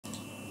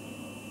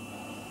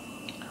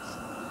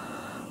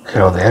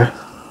Hello there.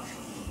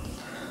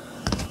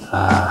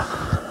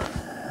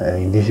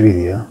 In this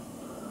video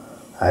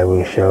I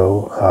will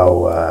show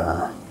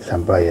how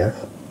some players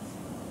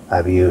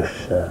abuse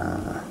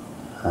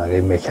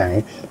game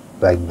mechanics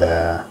like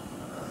the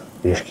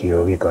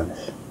rescue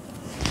beacons.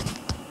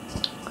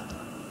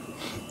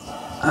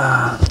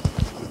 I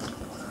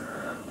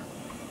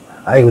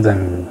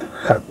wouldn't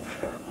have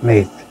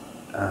made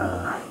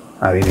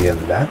a video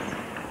on that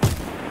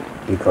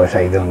because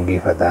I don't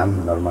give a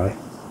damn normally.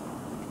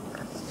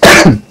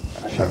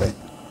 Sorry.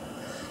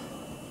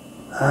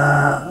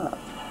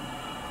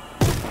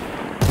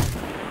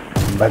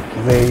 But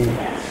today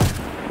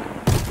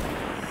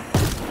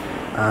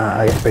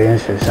I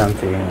experienced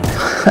something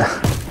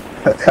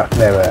that I've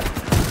never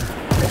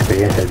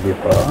experienced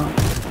before.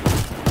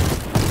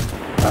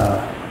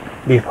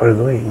 Before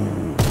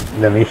doing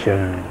the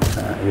mission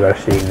you are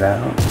seeing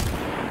now,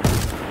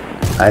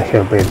 I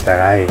helped a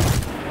guy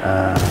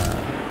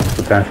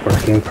to transport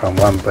him from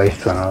one place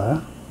to another.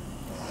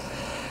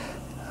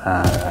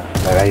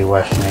 The guy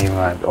was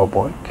named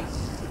aUEC,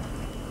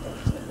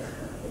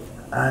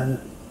 and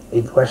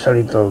it was a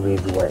little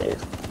bit weird,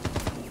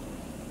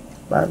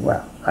 but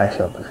well, I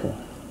helped him.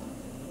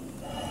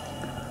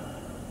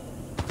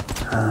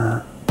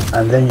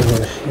 And then you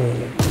will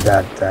see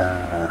that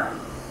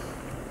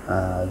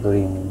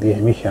during this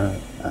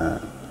mission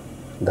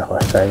the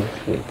hostiles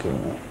will kill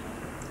me.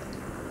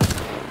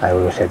 I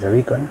will set a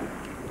beacon,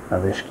 a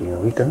rescue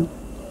beacon,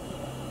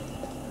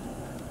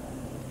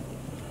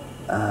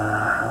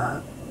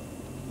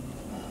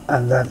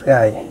 and that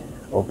guy,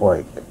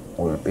 aUEC,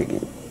 will pick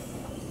it.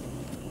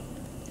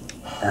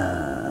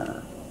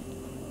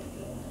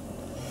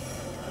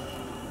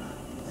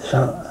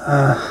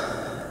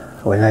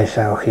 When I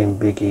saw him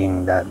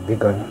picking that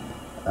beacon,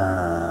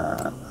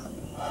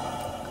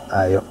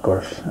 I of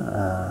course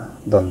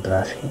don't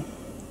trust him.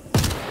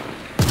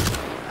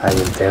 I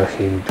will tell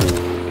him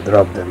to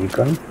drop the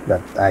beacon,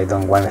 that I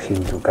don't want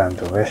him to come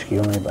to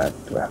rescue me, but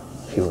well,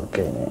 he will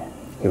kill me.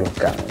 He will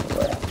come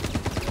anyway.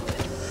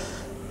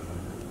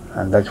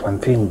 And that's one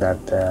thing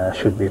that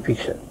should be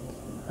fixed.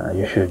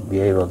 You should be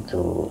able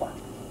to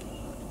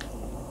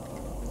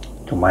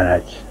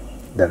manage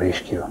the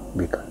rescue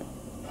beacon,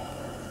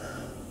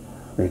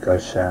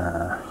 because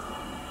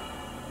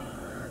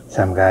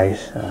some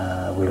guys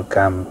will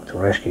come to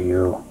rescue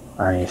you,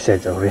 and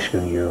instead of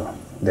rescuing you,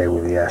 they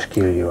will just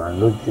kill you and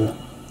loot you.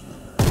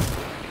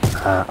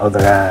 Other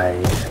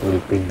guys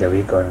will pick the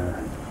beacon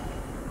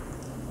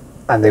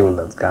and they will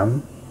not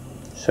come.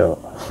 So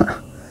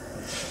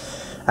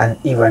and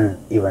even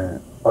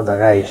other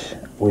guys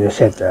will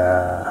set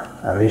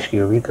a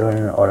rescue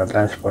beacon or a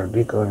transport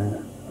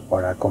beacon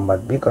or a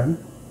combat beacon,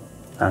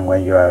 and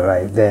when you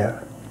arrive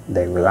there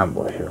they will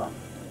ambush you.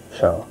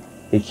 So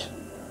it's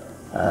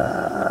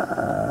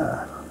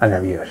an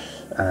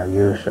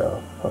abuse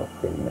of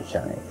game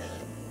mechanics,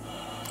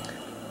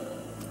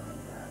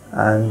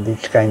 and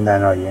it's kinda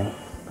annoying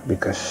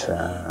because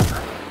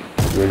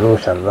you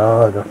lose a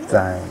lot of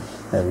time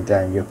every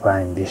time you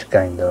find this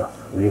kind of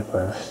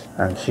reapers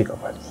and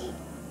psychopaths.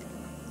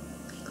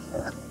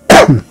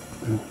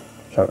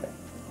 Sorry.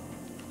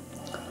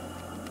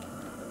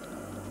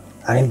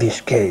 And in this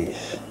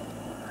case,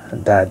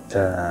 that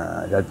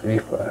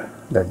reaper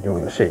that you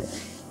will see,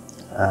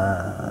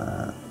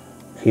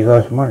 he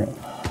lost money,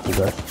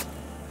 because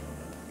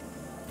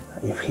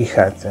if he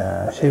had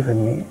saved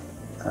me,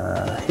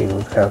 he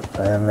would have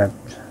earned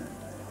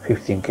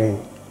 15k.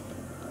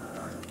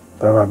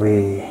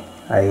 Probably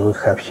I would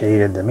have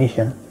shared the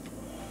mission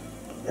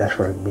just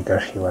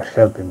because he was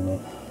helping me,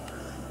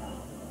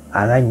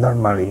 and I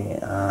normally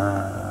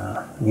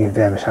give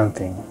them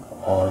something,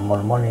 or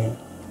more money,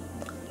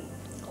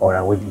 or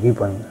a weak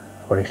weapon,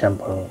 for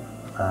example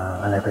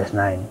an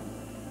FS9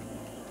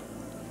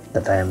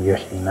 that I am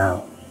using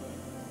now.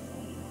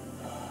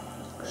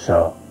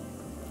 So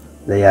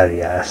they are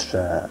just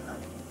a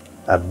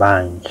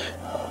bunch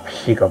of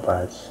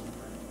psychopaths,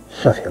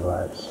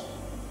 sociopaths,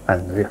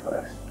 and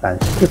reapers,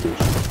 and stupid,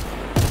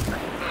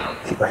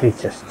 because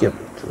it's just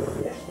stupid to do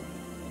this.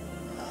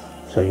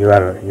 So you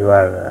are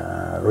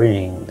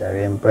ruining the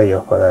gameplay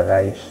of other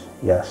guys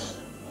just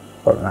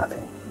for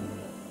nothing.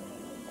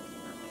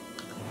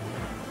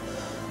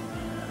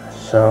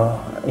 So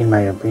in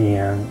my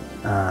opinion,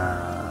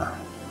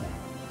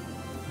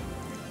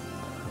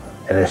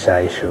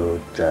 LSI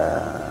should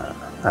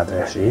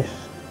address this.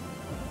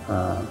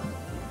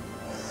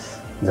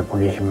 The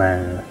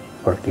punishment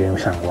for killing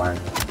someone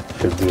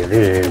should be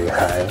really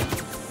high,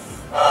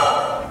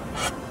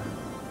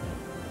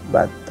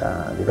 but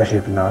because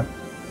if not,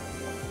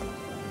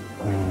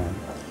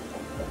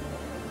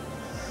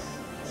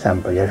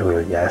 some players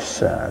will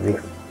just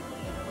leave.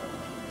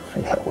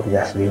 Will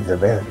just leave the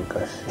bed,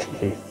 because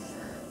it's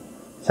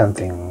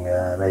something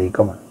very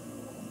common.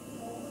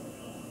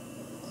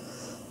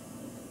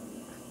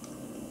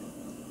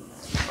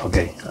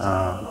 Okay,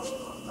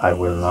 I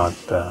will not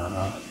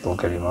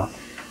talk anymore.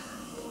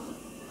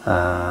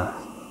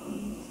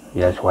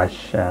 Just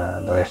watch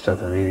the rest of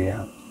the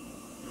video.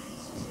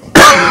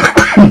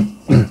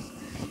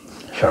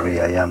 Sorry,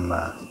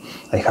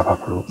 I have a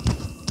flu.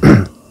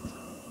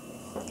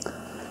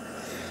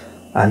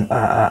 And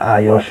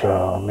I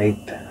also made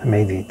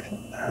it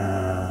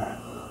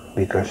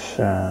because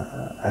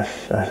as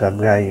that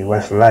guy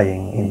was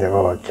lying in the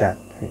Google chat,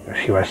 because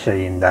he was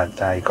saying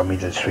that I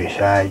committed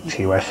suicide,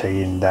 he was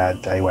saying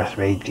that I was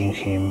baiting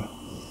him,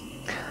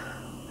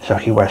 so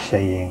he was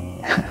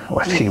saying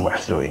what he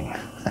was doing,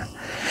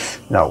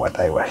 not what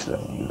I was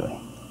doing.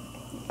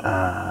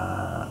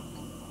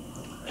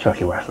 So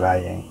he was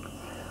lying,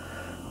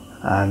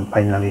 and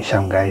finally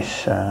some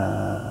guys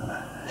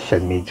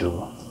sent me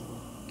to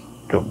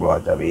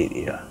upload the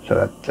video so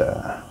that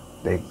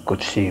they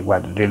could see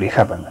what really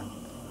happened.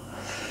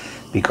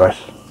 Because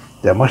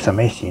the most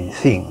amazing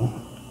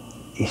thing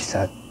is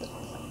that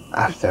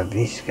after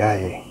this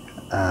guy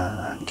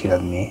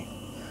killed me,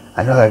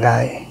 another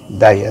guy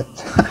died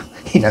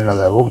in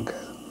another bunker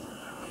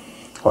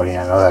or in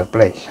another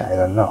place. I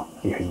don't know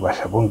if it was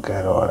a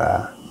bunker or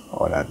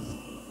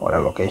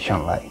a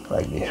location like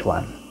this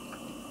one.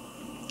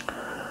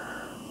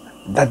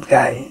 That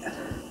guy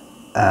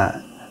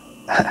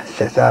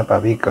set up a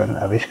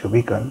rescue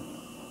beacon,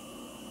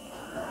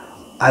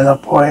 and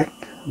aUEC,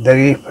 the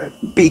Reaper,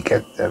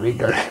 picked the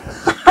beacon.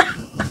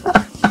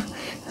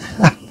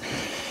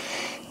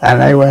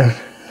 And I was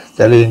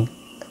telling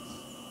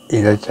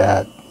in the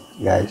chat,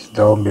 guys,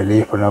 don't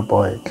believe on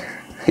aUEC,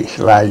 he's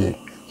lying,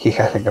 he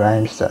has a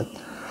crime stat.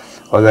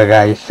 Other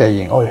guy is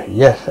saying, oh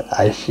yes,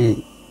 I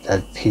see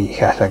that he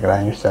has a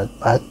crime stat,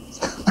 but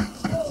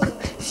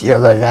the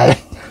other guy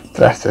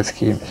trusted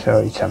him, so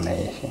it's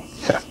amazing.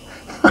 So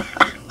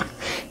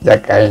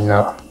that kind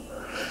of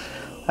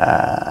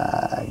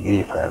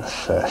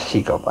griefers,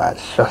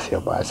 psychopaths,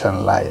 sociopaths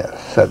and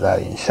liars that are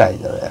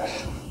inside of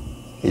us.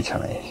 It's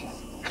amazing.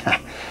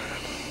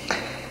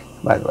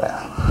 But well,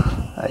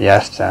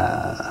 just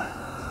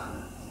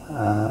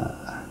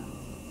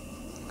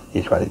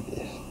it's what it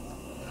is.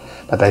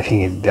 But I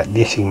think that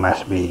this thing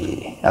must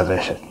be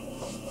addressed.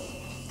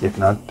 If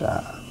not,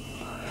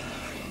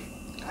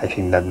 I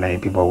think that many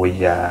people will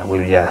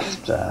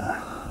just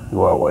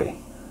go away,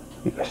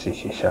 because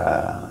this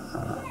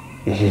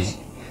is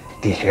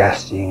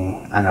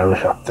disgusting and a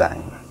loss of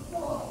time.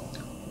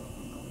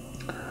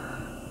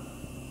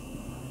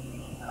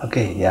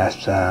 Okay,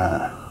 just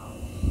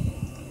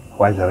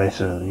watch the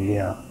rest of the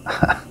video.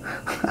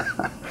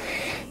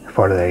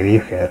 For the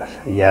griefers,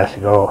 just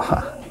go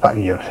fuck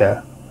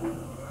yourself.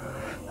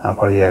 And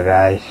for the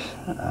guys,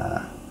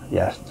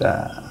 just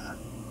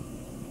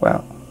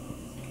well,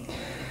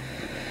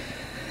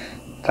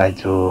 try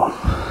to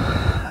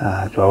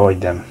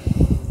avoid them.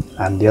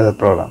 And the other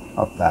problem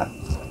of that,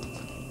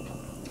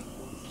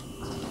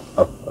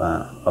 of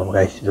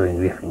guys doing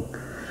griefing,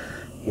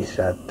 is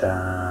that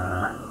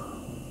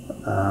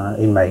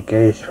in my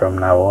case, from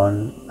now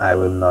on, I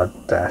will not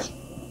trust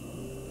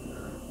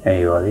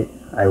anybody.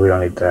 I will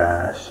only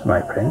trust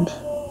my friends.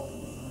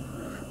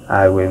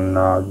 I will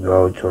not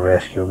go to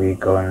rescue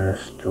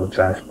beacons, to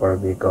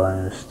transport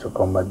beacons, to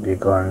combat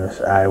beacons.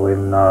 I will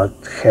not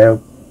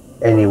help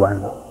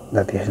anyone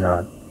that is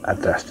not a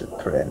trusted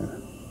friend.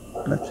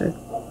 That's it.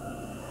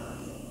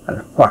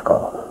 And fuck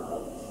off.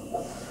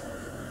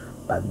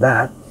 But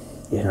that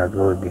is not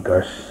good,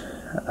 because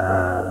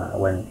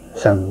when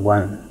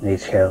someone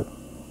needs help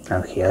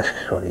and he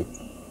asks for it,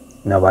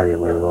 nobody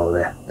will go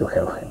there to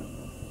help him,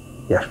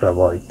 just to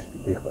avoid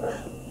griefers.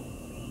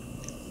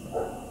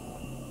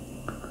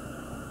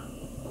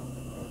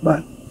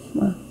 But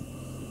well,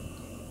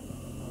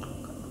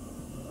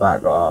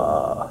 fuck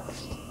off.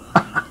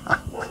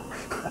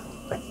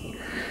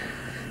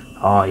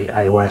 Oh,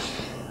 I was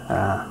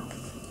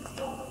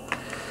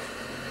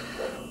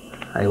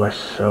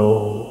so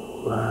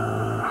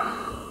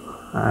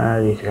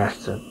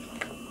disgusted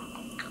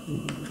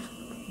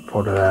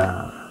for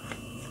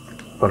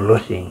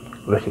losing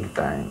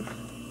time.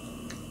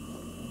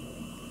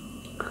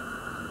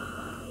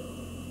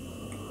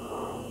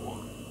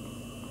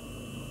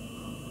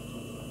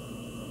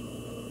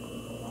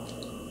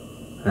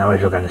 Now,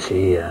 as you can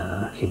see,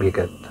 he picked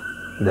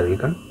the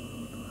beacon.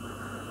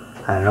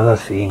 Another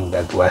thing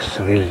that was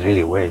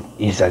really weird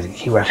is that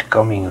he was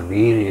coming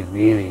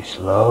really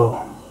slow.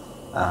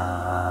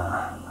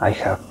 I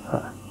have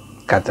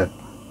cut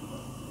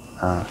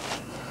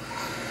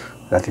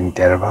that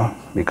interval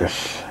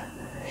because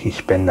he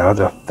spent a lot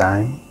of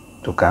time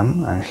to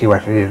come, and he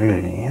was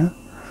really near.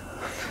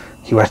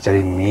 He was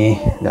telling me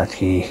that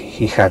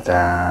he had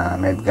a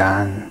med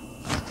gun,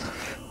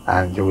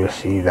 and you will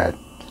see that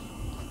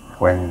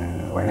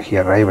when he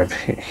arrived,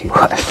 he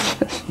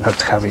was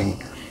not having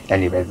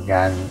any med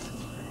gun,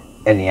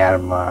 any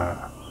armor,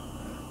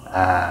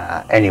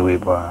 any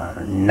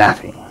weapon,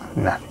 nothing.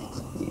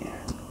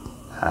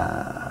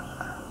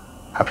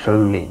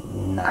 Absolutely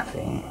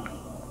nothing.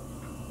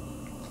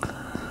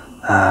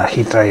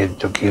 He tried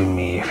to kill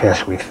me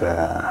first with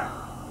a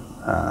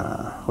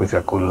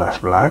cutlass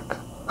black.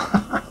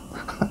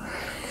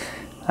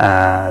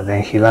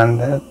 Then he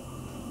landed.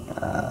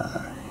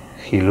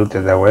 He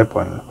looted a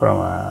weapon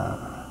from a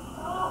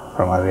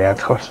dead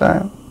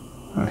hostile,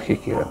 and he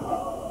killed me.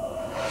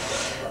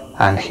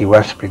 and he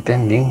was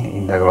pretending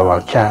in the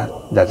global chat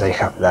that I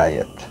have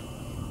died,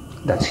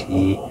 that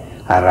he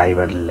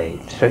arrived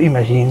late. So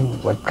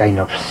imagine what kind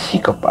of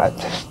psychopath,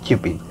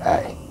 stupid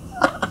guy.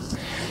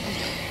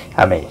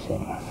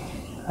 Amazing.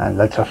 And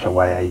that's also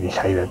why I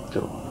decided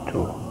to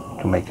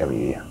make a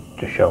video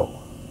to show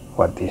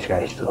what these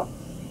guys do.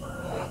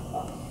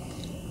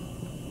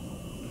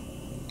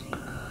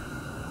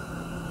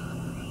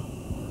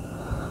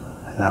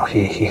 Now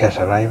he has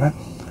arrived.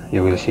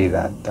 You will see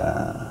that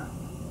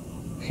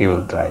he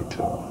will try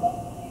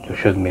to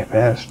shoot me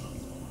first.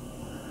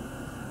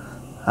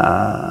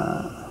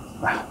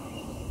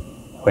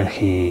 When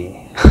he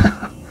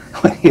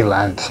when he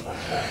lands,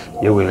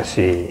 you will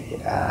see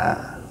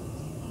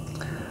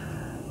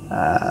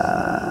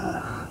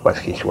what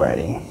he's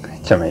wearing.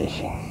 It's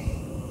amazing.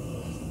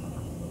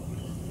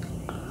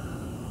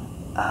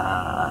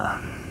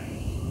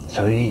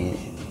 So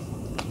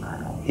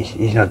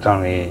he's not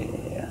only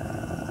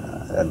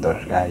that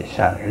those guys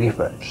are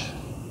reefers,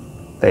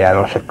 they are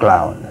also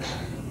clowns.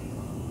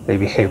 They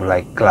behave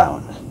like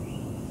clowns.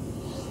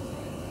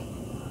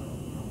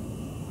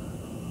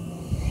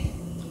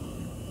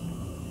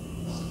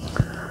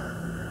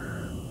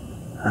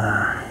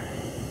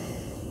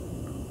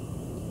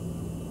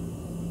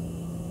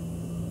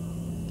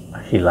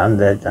 He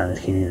landed and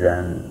he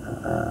didn't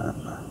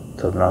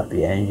turn off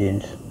the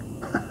engines.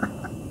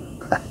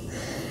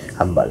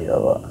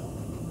 Unbelievable.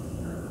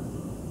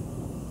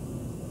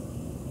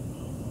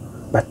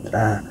 But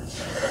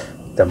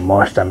the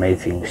most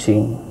amazing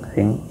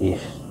thing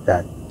is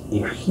that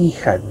if he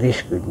had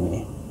rescued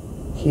me,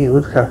 he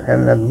would have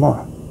earned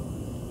more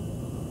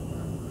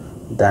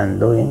than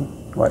doing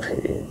what he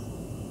did.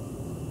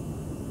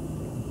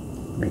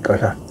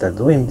 Because after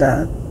doing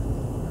that,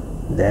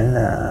 then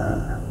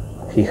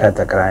he had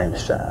a crime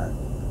stat.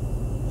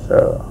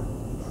 So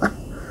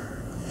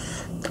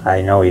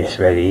I know it's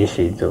very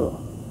easy to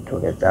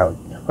get out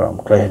from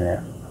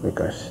Klesner,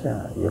 because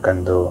you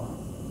can do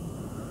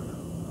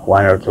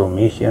 1 or 2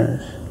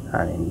 missions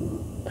and in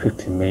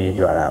 15 minutes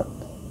you are out.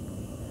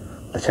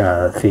 That's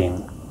another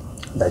thing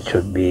that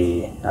should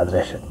be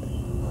addressed.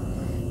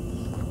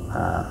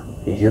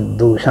 If you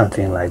do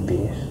something like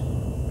this,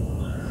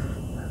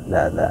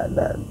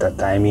 the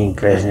time in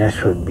Klesner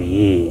should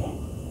be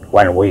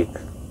 1 week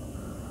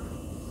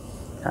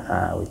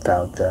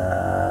without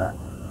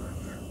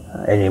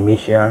any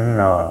mission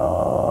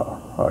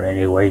or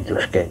any way to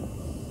escape.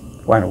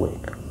 1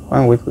 week.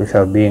 1 week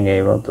without being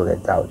able to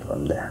get out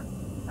from there.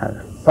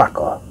 And fuck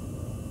off.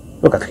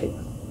 Look at him.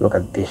 Look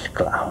at this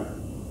clown.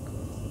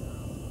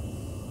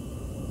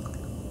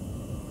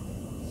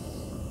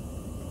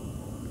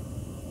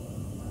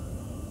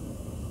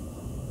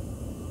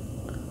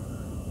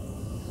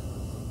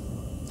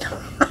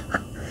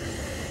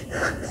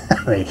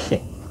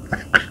 Amazing.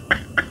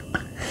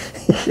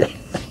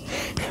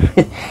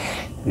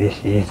 This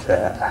is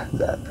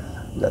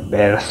the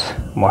bear's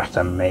most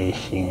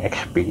amazing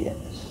experience.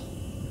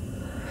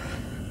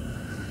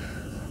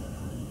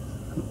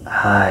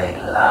 I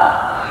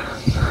love.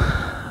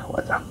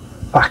 What a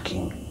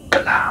fucking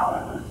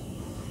clown.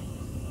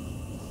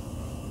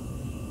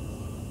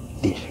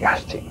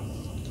 Disgusting.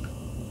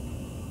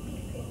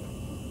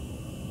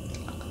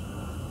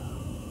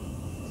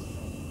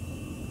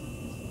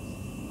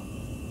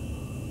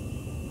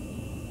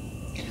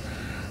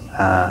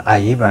 I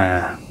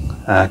even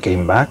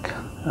came back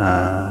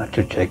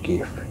to check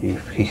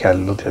if he had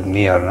looted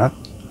me or not.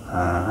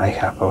 I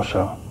have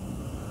also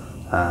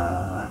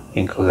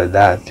included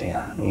that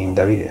in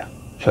the video,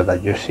 so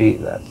that you see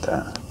that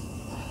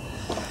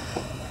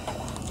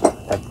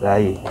that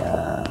guy,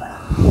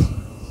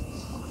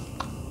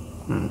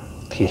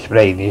 his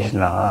brain is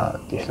not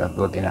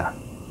good enough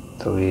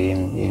to be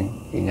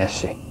in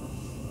SC.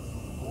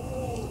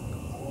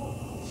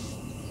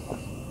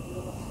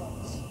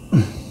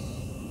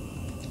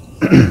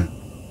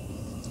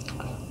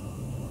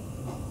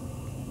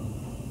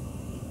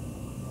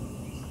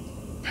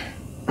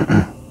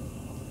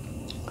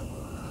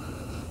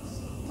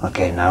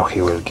 Okay, now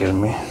he will kill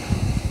me,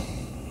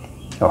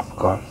 of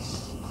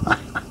course.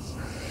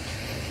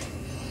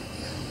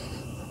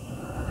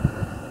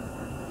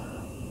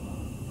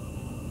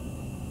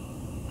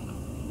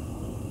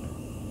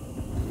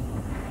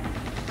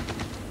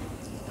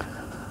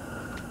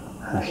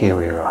 And here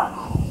we go.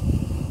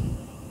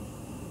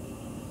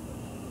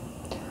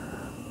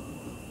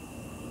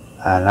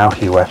 And now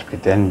he was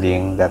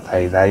pretending that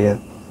I died,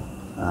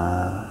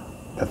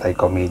 that I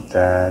commit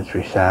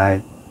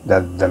suicide,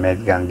 that the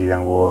med gun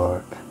didn't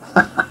work.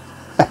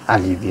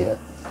 An idiot,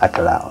 a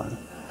clown.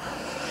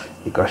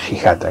 Because he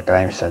had a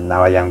crime set.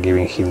 Now I am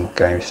giving him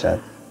crime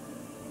set.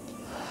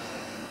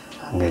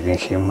 I'm giving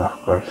him, of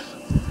course.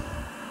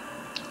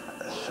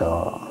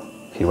 So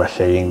he was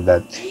saying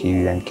that he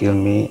didn't kill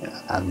me,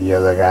 and the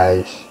other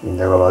guys in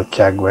the global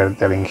chat were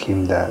telling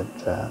him that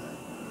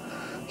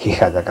he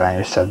had a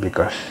crime set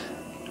because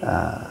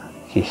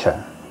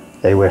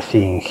they were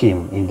seeing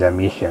him in the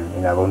mission,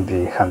 in a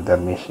bounty hunter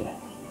mission.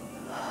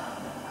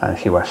 And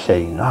he was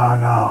saying,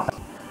 no.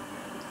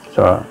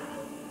 So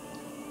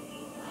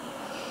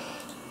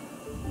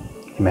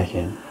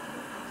Imagine.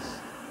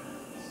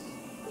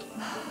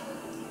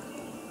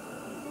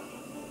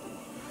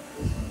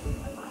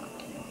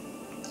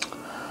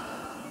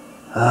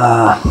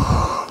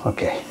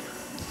 Okay.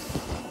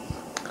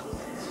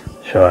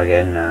 So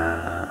again,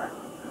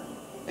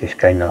 this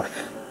kind of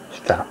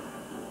stuff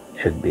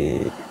should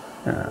be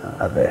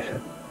addressed,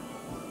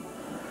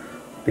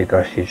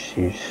 because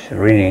it's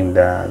ruining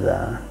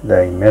the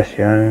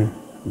immersion,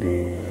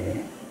 the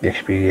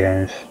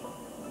experience,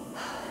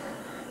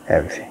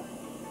 everything.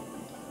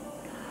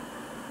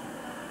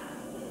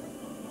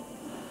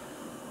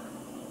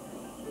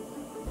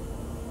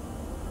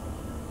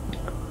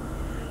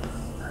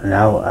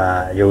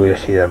 Now you will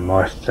see the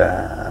most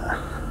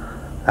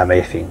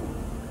amazing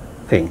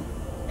thing.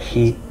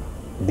 He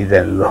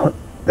didn't load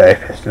the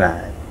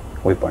FS9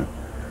 weapon.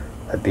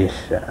 That is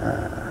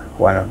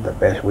one of the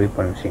best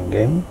weapons in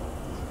game,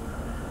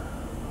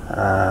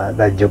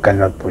 that you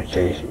cannot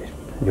purchase it.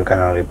 You can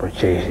only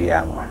purchase the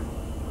ammo.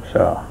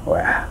 So,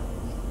 well,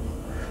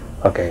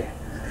 okay,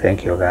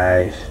 thank you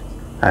guys.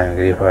 I'm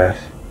Griffiths.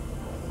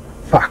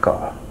 Fuck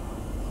off.